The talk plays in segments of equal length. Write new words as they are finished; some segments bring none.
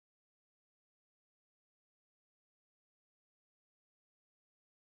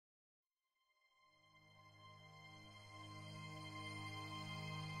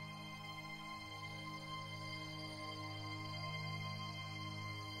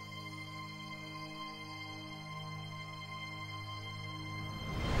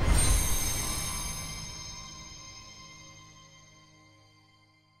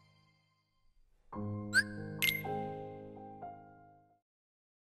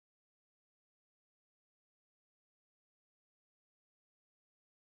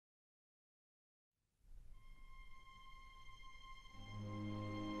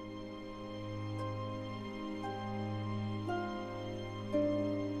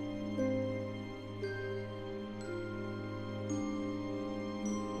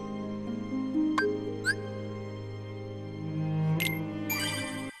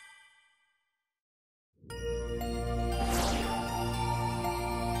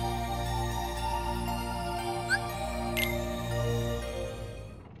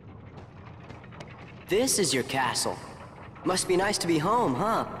This is your castle. Must be nice to be home,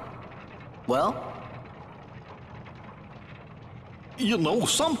 huh? Well? You know,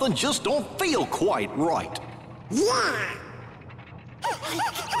 something just don't feel quite right. Yeah!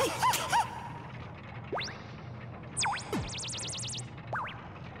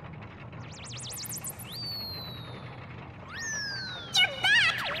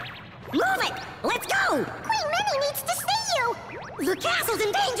 Move it! Let's go! Queen Minnie needs to see you! The castle's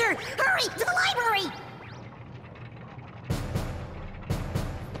in danger! Hurry, to the library!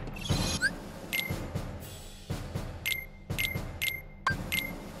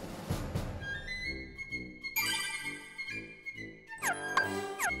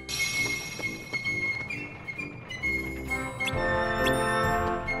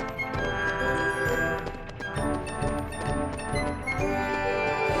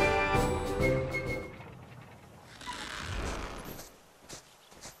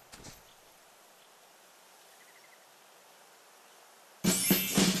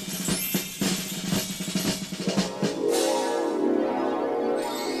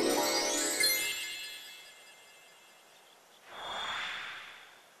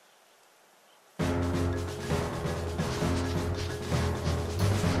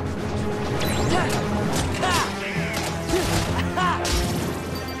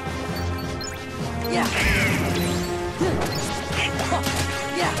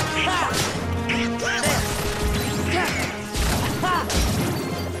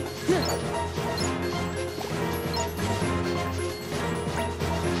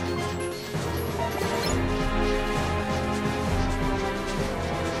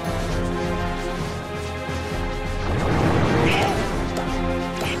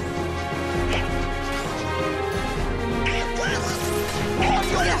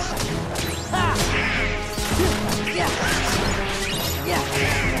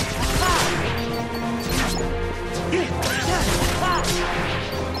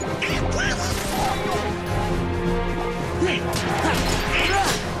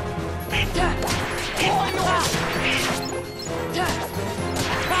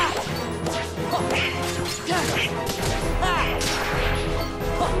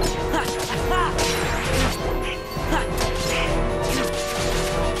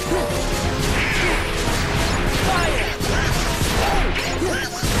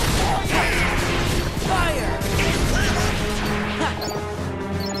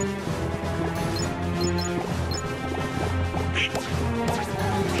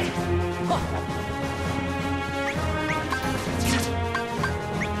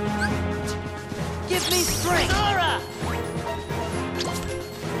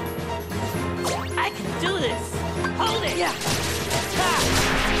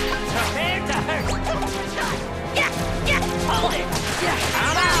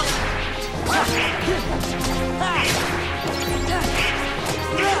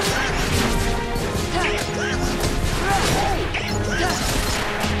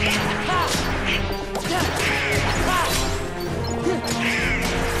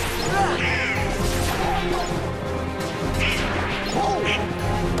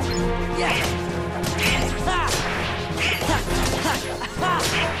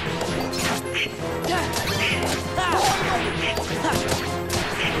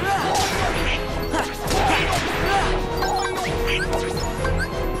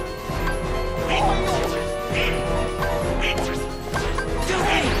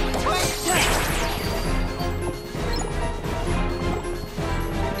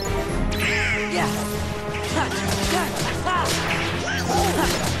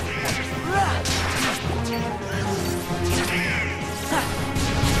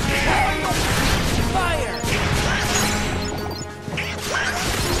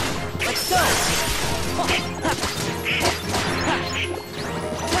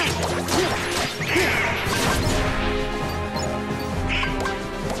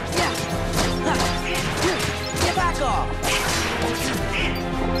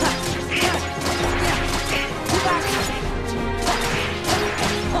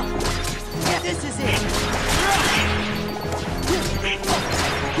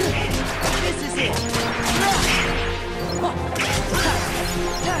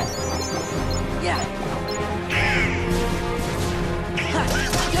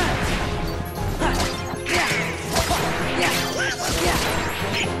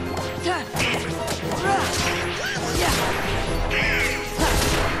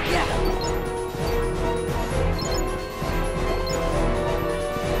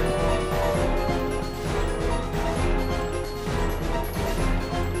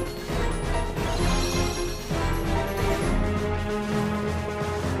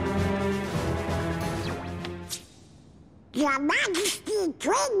 Your Majesty,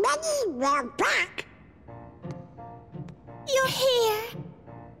 Queen Minnie will back. You're here.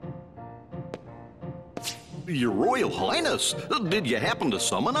 Your Royal Highness, did you happen to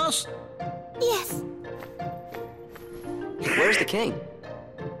summon us? Yes. Where's the king?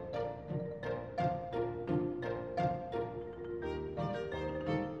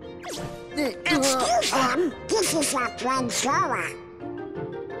 Excuse him, this is your friend Sora.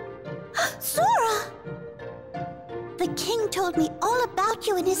 Sora! The king told me all about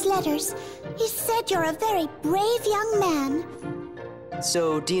you in his letters. He said you're a very brave young man.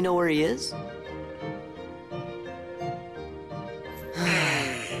 So, do you know where he is?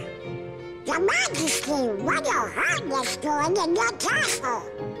 Your Majesty, what your Highness doing in your castle?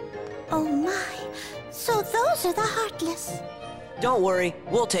 Oh my, so those are the Heartless. Don't worry,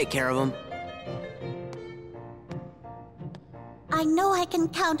 we'll take care of him. I know I can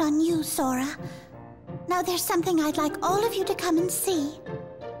count on you, Sora. Now there's something I'd like all of you to come and see.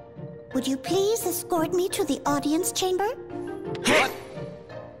 Would you please escort me to the audience chamber? What?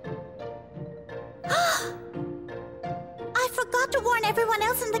 I forgot to warn everyone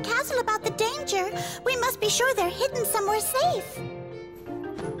else in the castle about the danger. We must be sure they're hidden somewhere safe.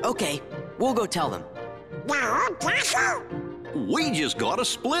 Okay, we'll go tell them. The whole castle? We just gotta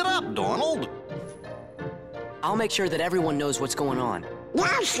split up, Donald. I'll make sure that everyone knows what's going on. No,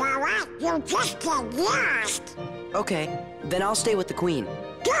 Sora, you just get lost. Okay, then I'll stay with the queen.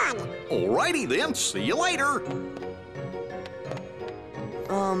 Good. Alrighty then, see you later.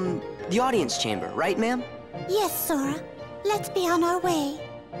 The audience chamber, right, ma'am? Yes, Sora. Let's be on our way.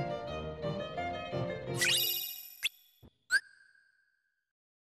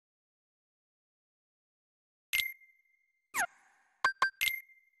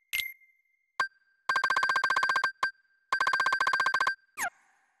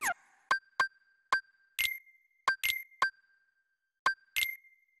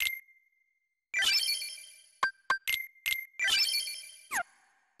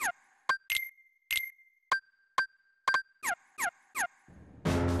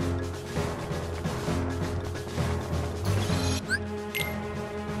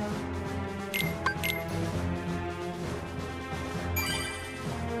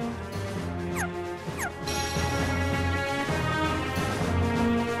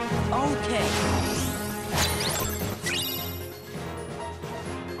 Okay.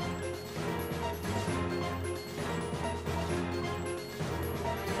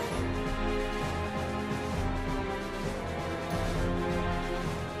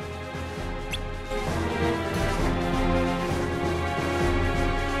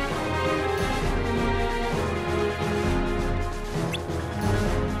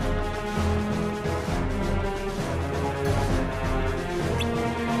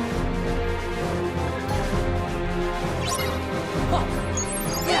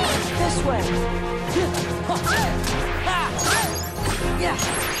 This way. Yeah.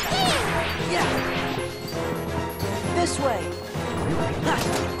 Yeah. This way.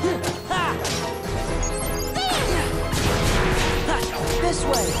 This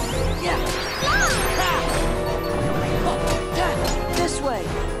way. Yeah. This way.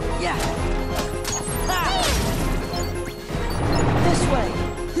 Yeah. This way.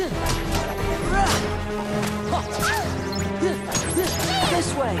 This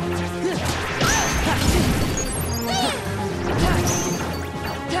way.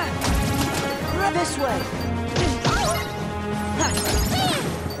 This way.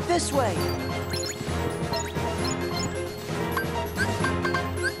 This way.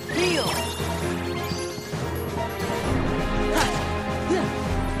 Heal.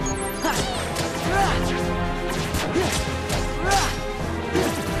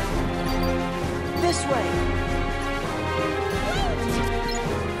 This way.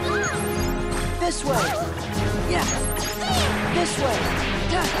 This way. Yeah. This way.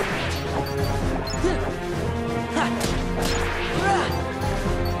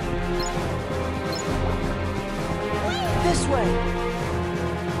 This way.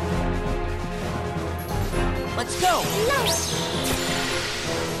 Let's go.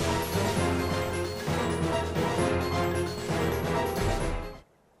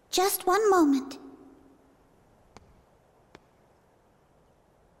 Just one moment.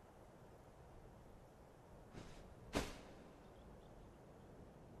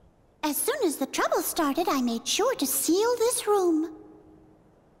 As soon as the trouble started, I made sure to seal this room.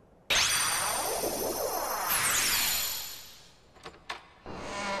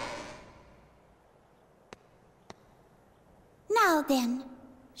 Now then,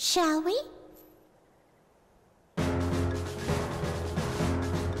 shall we?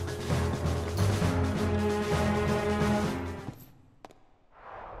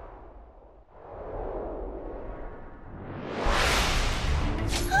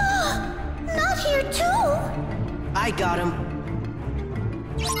 I got him.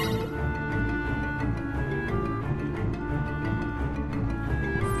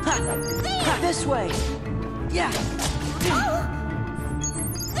 Ha! Ha! This way. Yeah.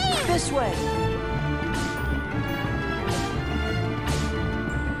 This way.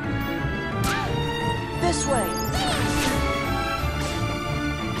 This way.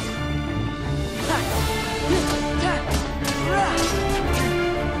 Ha! Ha! Rah!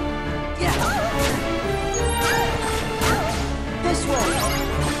 Yeah. This way.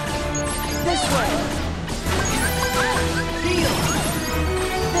 This way. Heal.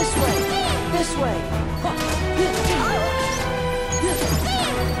 This way. This way.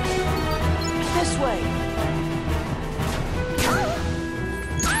 This way.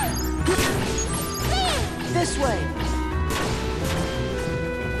 This way. This way.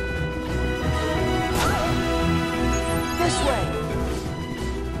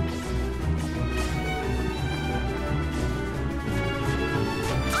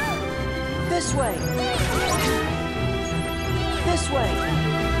 This way. This way.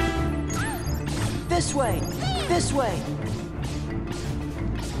 This way. This way.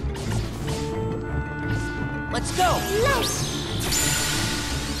 Let's go. Let's.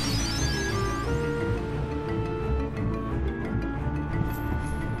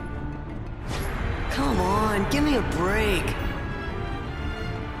 Come on, give me a break.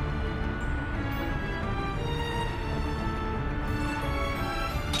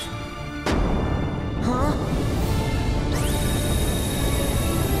 Huh?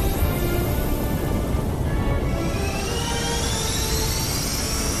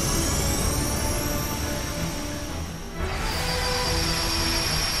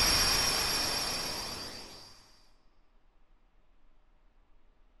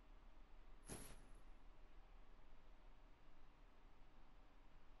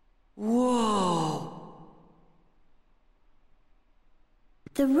 Whoa!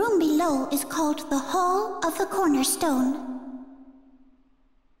 The room below is called the Hall of the Cornerstone.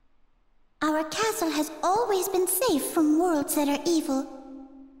 Our castle has always been safe from worlds that are evil,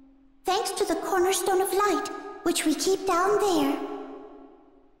 thanks to the Cornerstone of Light, which we keep down there.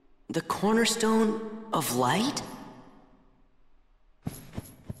 The Cornerstone of Light?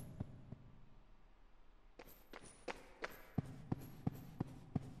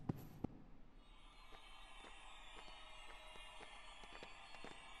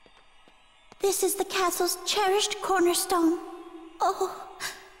 This is the castle's cherished cornerstone. Oh,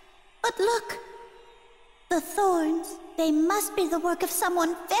 but look! The thorns, they must be the work of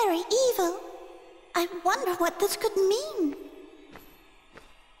someone very evil. I wonder what this could mean.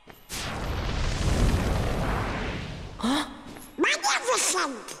 Huh?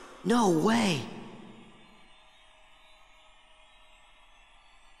 Magnificent! No way.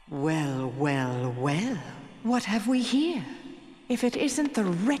 Well, well, well. What have we here? If it isn't the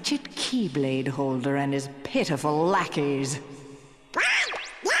wretched Keyblade holder and his pitiful lackeys. What?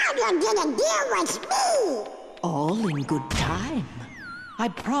 Now you're gonna deal with me! All in good time. I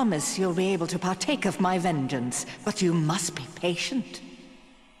promise you'll be able to partake of my vengeance, but you must be patient.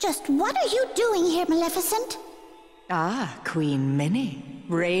 Just what are you doing here, Maleficent? Ah, Queen Minnie.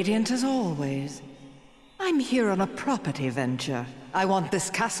 Radiant as always. I'm here on a property venture. I want this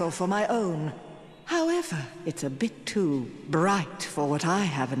castle for my own. However, it's a bit too bright for what I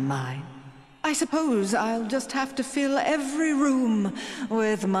have in mind. I suppose I'll just have to fill every room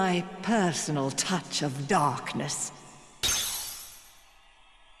with my personal touch of darkness.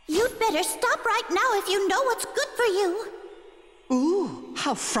 You'd better stop right now if you know what's good for you. Ooh,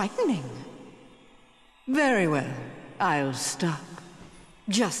 how frightening. Very well, I'll stop.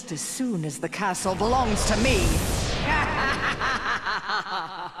 Just as soon as the castle belongs to me.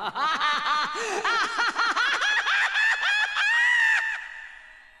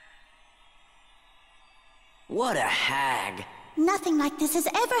 What a hag. Nothing like this has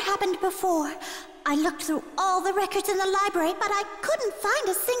ever happened before. I looked through all the records in the library, but I couldn't find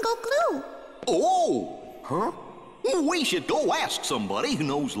a single clue. Oh! Huh? We should go ask somebody who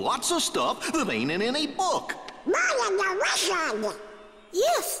knows lots of stuff that ain't in any book. Merlin the Wizard!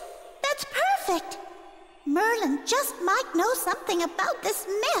 Yes, that's perfect. Merlin just might know something about this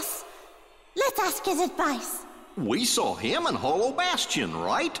mess. Let's ask his advice. We saw him in Hollow Bastion,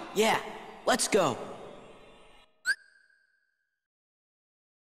 right? Yeah, let's go.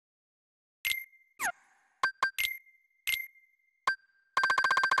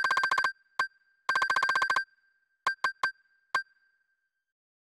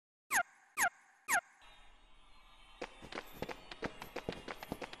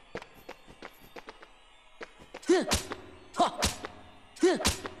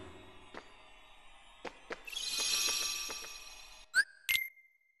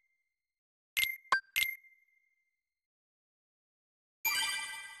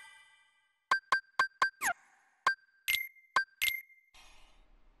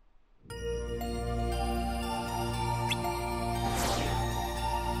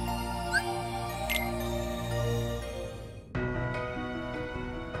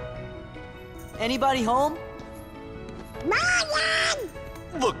 Anybody home? Merlin!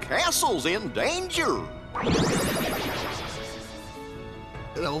 The castle's in danger.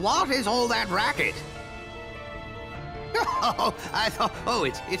 What is all that racket? Oh, I thought... Oh,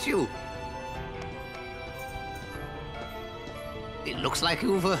 it's you. It looks like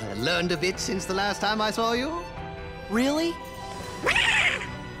you've learned a bit since the last time I saw you. Really? Wait a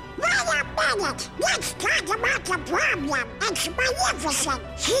minute! Let's talk about the problem! It's Magnificent!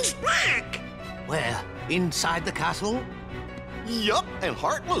 She's back! Where? Inside the castle? Yup, and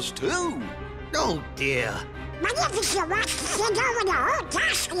Heartless too. Oh, dear. Magnificent wants to send over the whole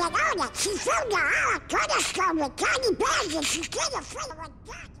castle and own it. She filled the whole cornerstone with tiny bags and she's getting full of it.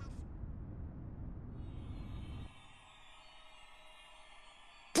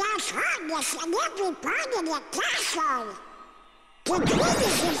 There's hardness in every part of the castle. The queen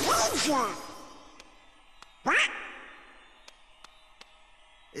is in danger. What?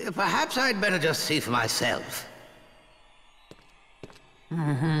 Perhaps I'd better just see for myself.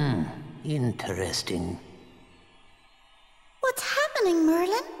 Interesting. What's happening,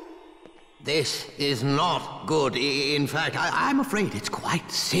 Merlin? This is not good. In fact, I'm afraid it's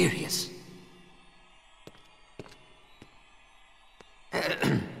quite serious.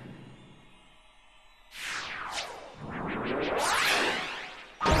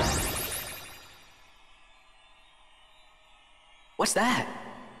 What's that?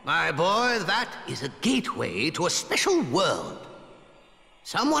 My boy, that is a gateway to a special world.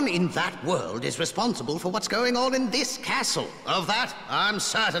 Someone in that world is responsible for what's going on in this castle. Of that, I'm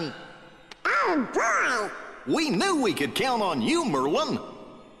certain. Oh, boy! We knew we could count on you, Merlin.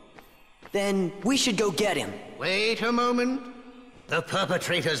 Then we should go get him. Wait a moment. The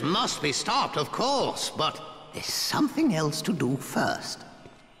perpetrators must be stopped, of course, but there's something else to do first.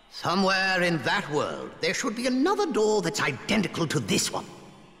 Somewhere in that world, there should be another door that's identical to this one.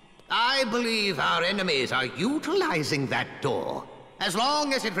 I believe our enemies are utilizing that door. As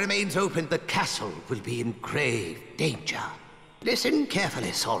long as it remains open, the castle will be in grave danger. Listen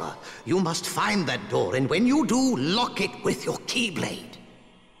carefully, Sora. You must find that door, and when you do, lock it with your Keyblade.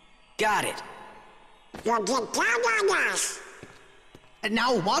 Got it. You'll get down on us. And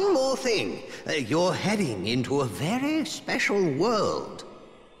now, one more thing. You're heading into a very special world.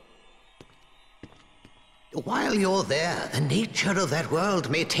 While you're there, the nature of that world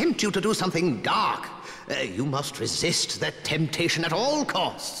may tempt you to do something dark. You must resist that temptation at all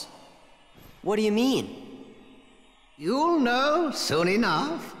costs. What do you mean? You'll know soon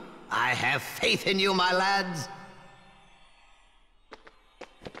enough. I have faith in you, my lads.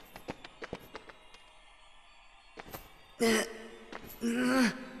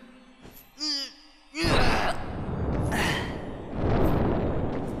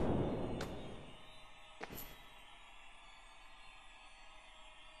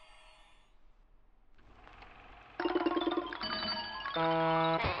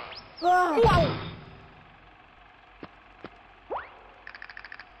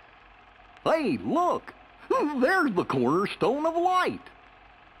 Hey, look! There's the cornerstone of light.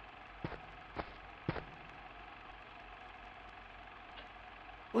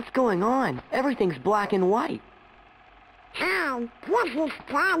 What's going on? Everything's black and white. Oh, this is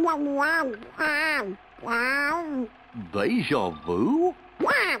kind of wow. Deja vu?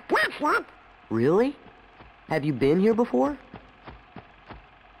 Yeah, that's it. Really? Have you been here before?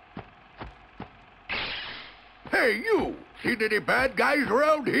 Hey, you! Seen any bad guys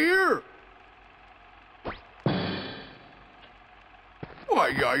around here? Why,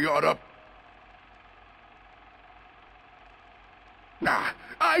 you oughta... Nah,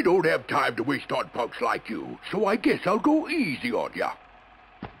 I don't have time to waste on punks like you, so I guess I'll go easy on ya.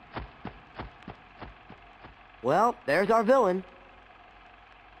 Well, there's our villain.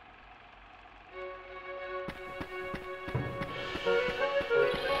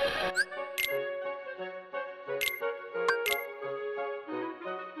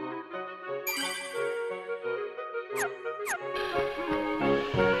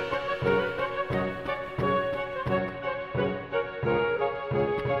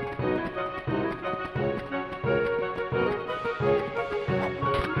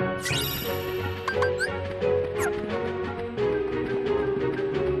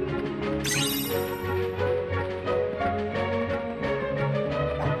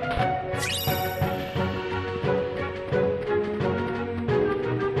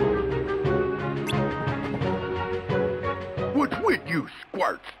 What's with you,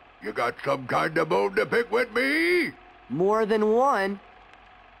 squirts? You got some kind of bone to pick with me? More than one.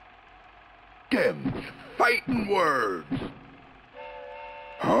 Them's fighting words.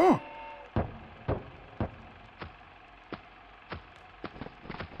 Huh?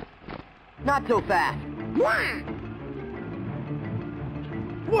 Not so fast.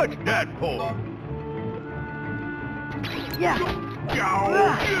 What's that for? Yeah.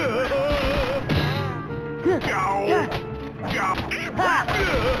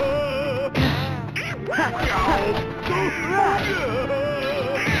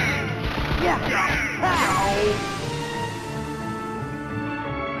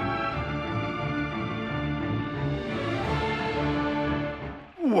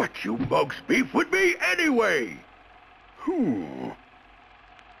 What you mugs beef with me anyway? Who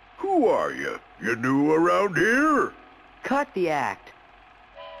are you? You new around here? Cut the act.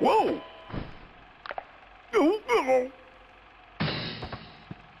 Whoa!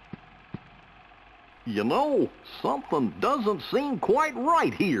 You know, something doesn't seem quite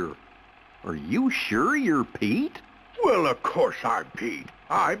right here. Are you sure you're Pete? Well, of course I'm Pete.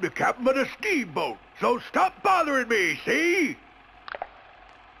 I'm the captain of the steamboat, so stop bothering me, see?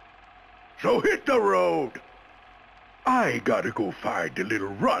 So hit the road. I gotta go find the little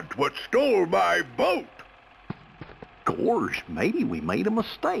runt what stole my boat. Gosh, maybe we made a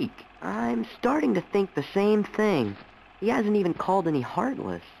mistake. I'm starting to think the same thing. He hasn't even called any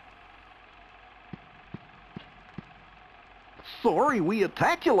Heartless. Sorry we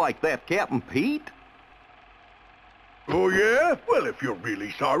attacked you like that, Captain Pete. Oh, yeah? Well, if you're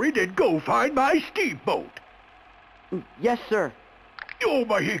really sorry, then go find my steamboat. Yes, sir. Oh,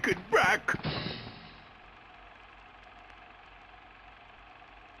 my hickin' back.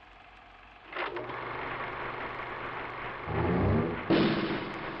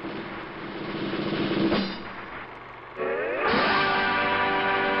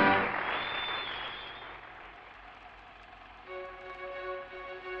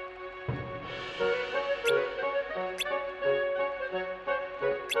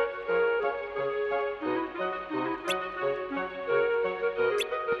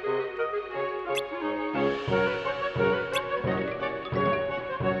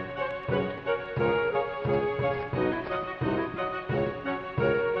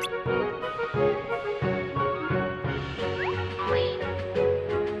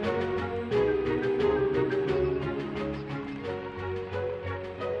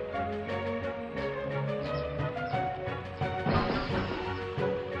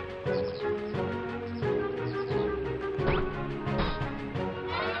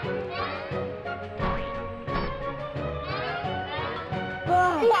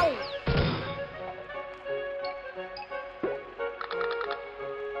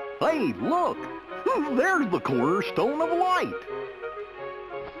 Hey, look! There's the cornerstone of light!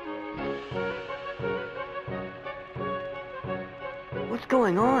 What's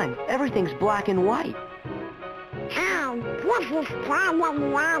going on? Everything's black and white. This is probably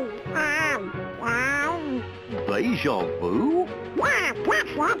Deja vu? yeah, that's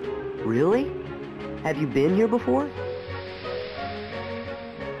it. Really? Have you been here before?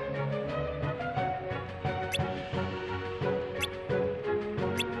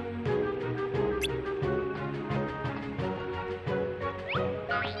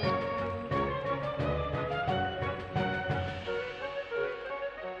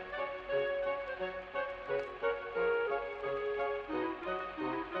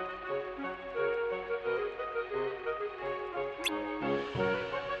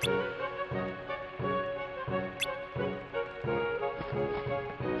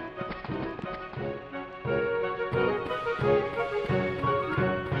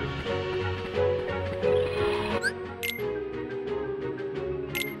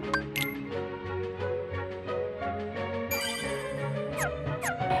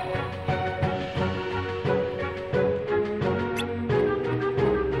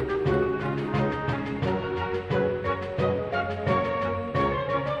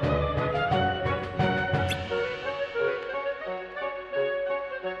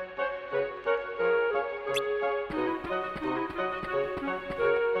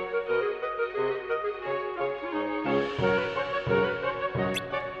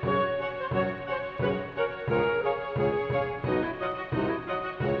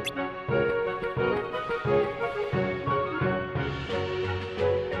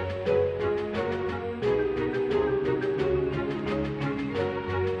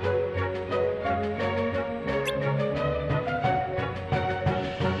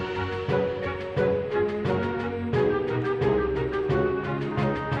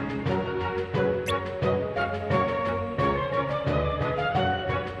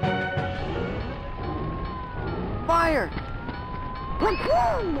 Fire!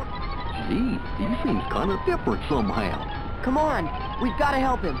 Gee, he seems kind of different somehow. Come on, we've got to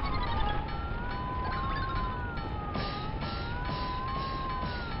help him.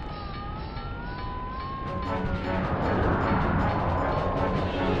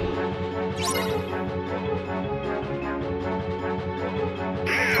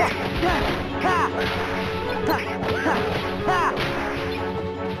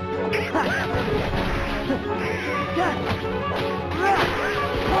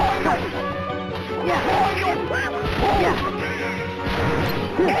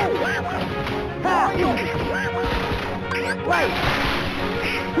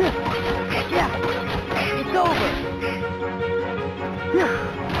 It's over.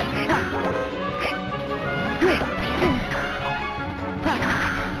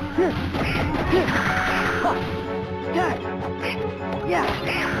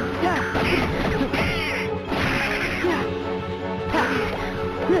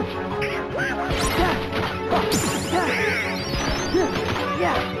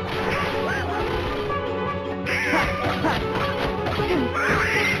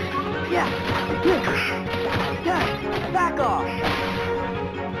 Back off.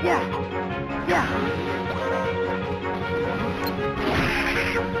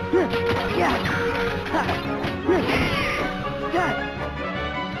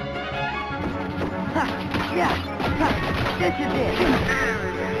 This is it.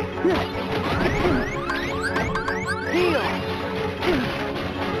 Heal.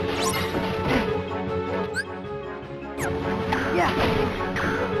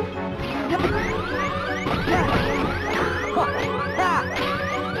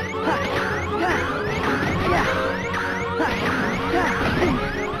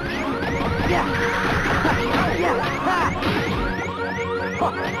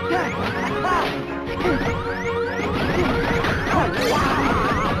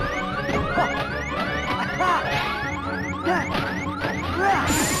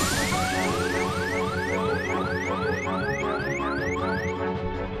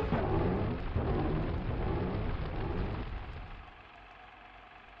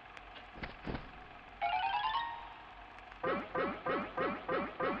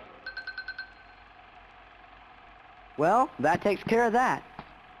 Well, that takes care of that.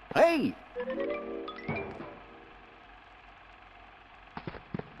 Hey!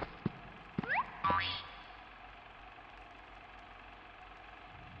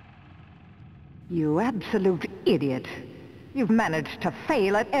 You absolute idiot. You've managed to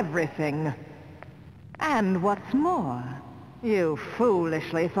fail at everything. And what's more, you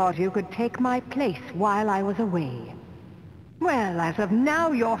foolishly thought you could take my place while I was away. Well, as of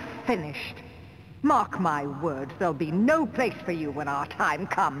now, you're finished. Mark my words, there'll be no place for you when our time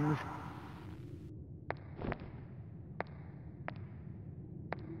comes.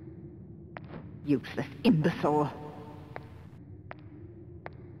 Useless imbecile.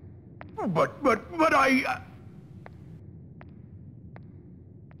 But I...